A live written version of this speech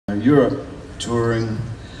in Europe touring,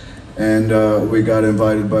 and we got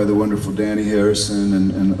invited by the wonderful Danny Harrison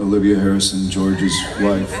and Olivia Harrison, George's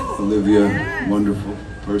wife. Olivia, wonderful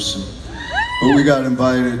person. But we got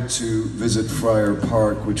invited to visit Friar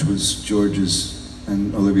Park, which was George's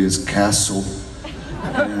and Olivia's castle.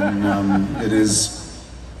 And it is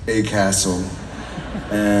a castle.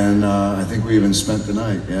 And I think we even spent the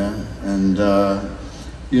night, yeah? And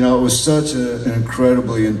you know, it was such an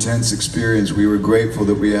incredibly intense experience. We were grateful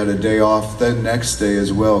that we had a day off the next day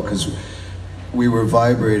as well, because we were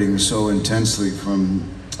vibrating so intensely from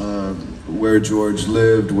where George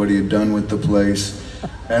lived, what he had done with the place.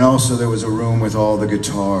 And also there was a room with all the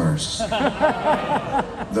guitars.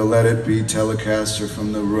 The Let It Be Telecaster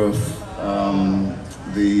from the roof,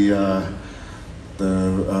 the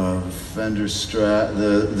Fender Strat,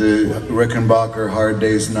 the Rickenbacker Hard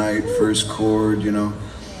Day's Night, first chord, you know.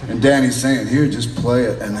 And Danny's saying, here, just play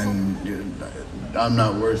it, and then I'm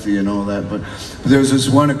not worthy and all that. But there's this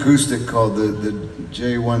one acoustic called the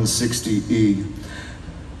J160E.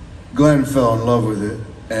 Glenn fell in love with it,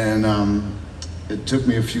 and it took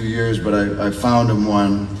me a few years, but I found him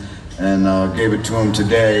one and gave it to him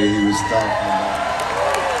today. He was talking about.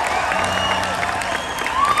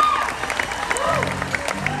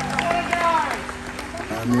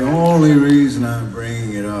 And the only reason I'm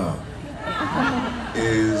bringing it up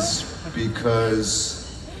is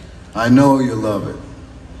because I know you love it,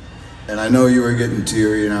 and I know you were getting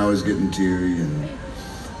teary and I was getting teary,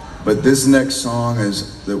 but this next song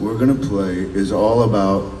that we're gonna play is all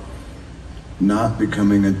about not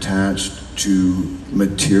becoming attached to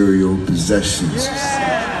material possessions.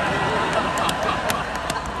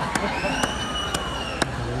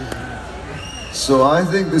 So I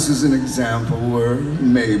think this is an example where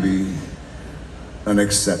maybe an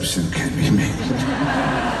exception can be made.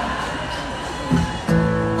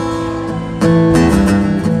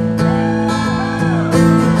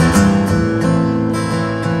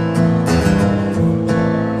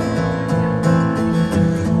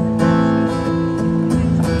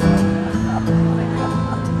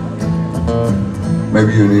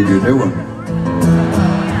 Maybe you need your new one.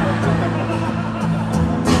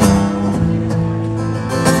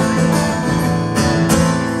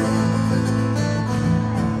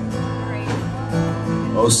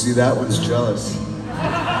 Oh, see, that one's jealous.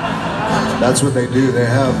 That's what they do. They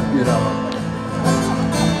have, you know.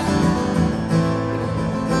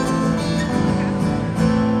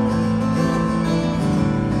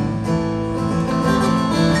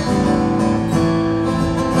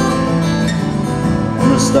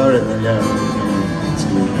 Start it, then, yeah. It's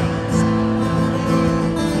good.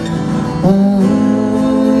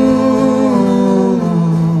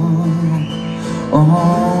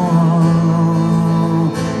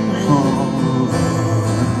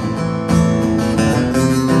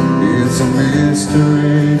 It's a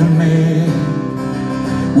mystery to me.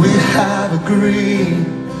 We have agreed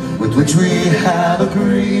with which we have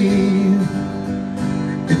agreed.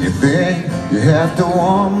 And you think you have to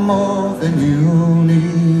want more than you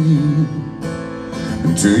need.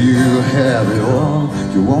 Until you have it all,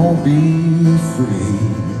 you won't be free.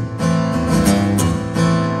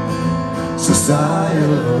 Society,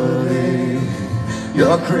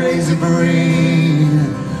 you're a crazy breed.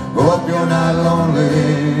 Hope you're not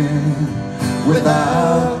lonely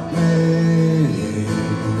without me.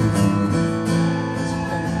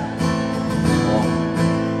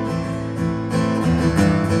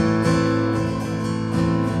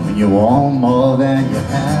 When you want more than you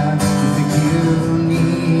have, you think you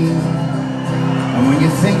need. And when you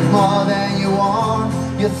think more than you want,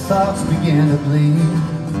 your thoughts begin to bleed.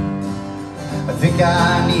 I think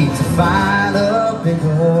I need to find a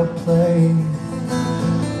bigger place.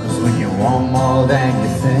 'Cause when you want more than you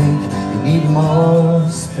think, you need more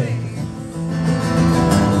space.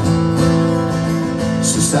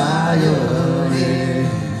 Society,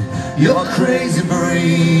 you're a crazy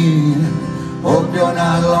breed. Hope you're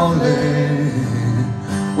not lonely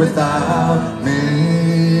without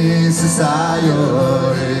me. Society,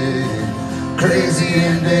 crazy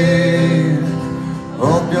indeed.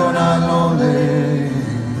 Hope you're not lonely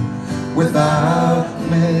without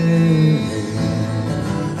me.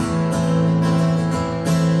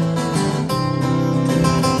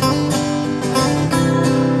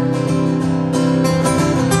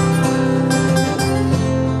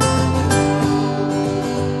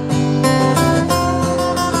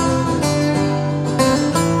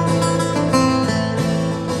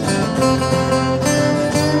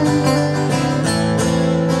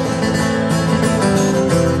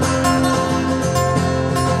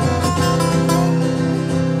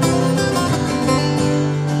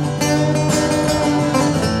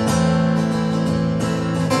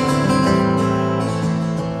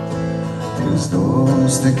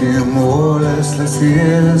 thinking more, less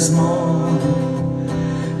is more.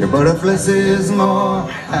 Yeah, but if less is more,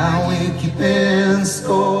 how we keep in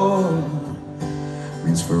score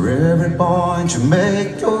means for every point you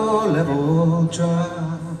make, your level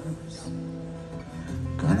drops.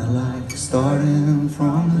 Kinda like starting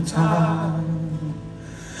from the top.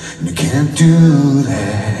 And you can't do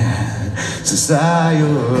that, society.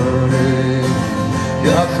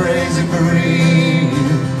 You're crazy breed.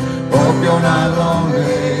 Hope you're not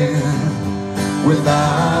lonely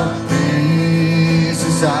without me,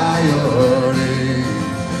 society.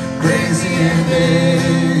 Crazy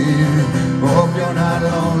indeed. Hope you're not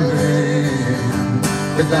lonely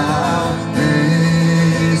without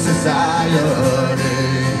me, society.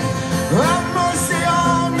 Have mercy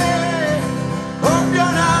on me. Hope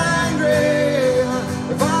you're not angry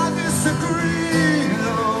if I disagree.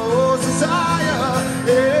 No,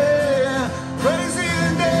 society. Crazy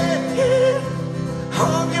indeed.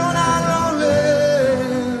 Hope you're not lonely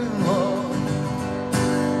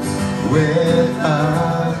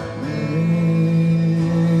without me.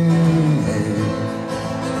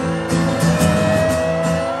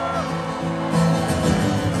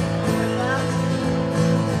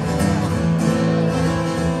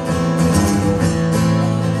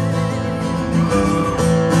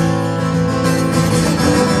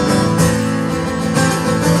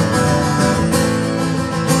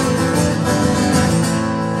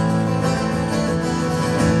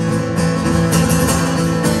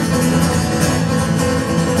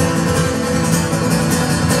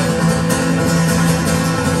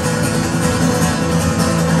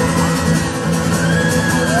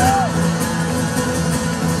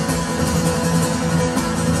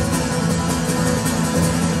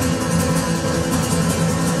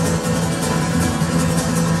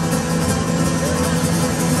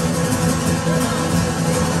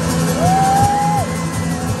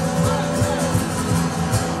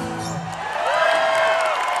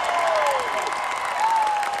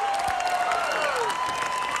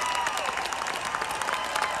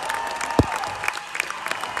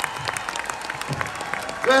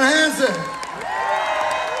 Glen Hansard.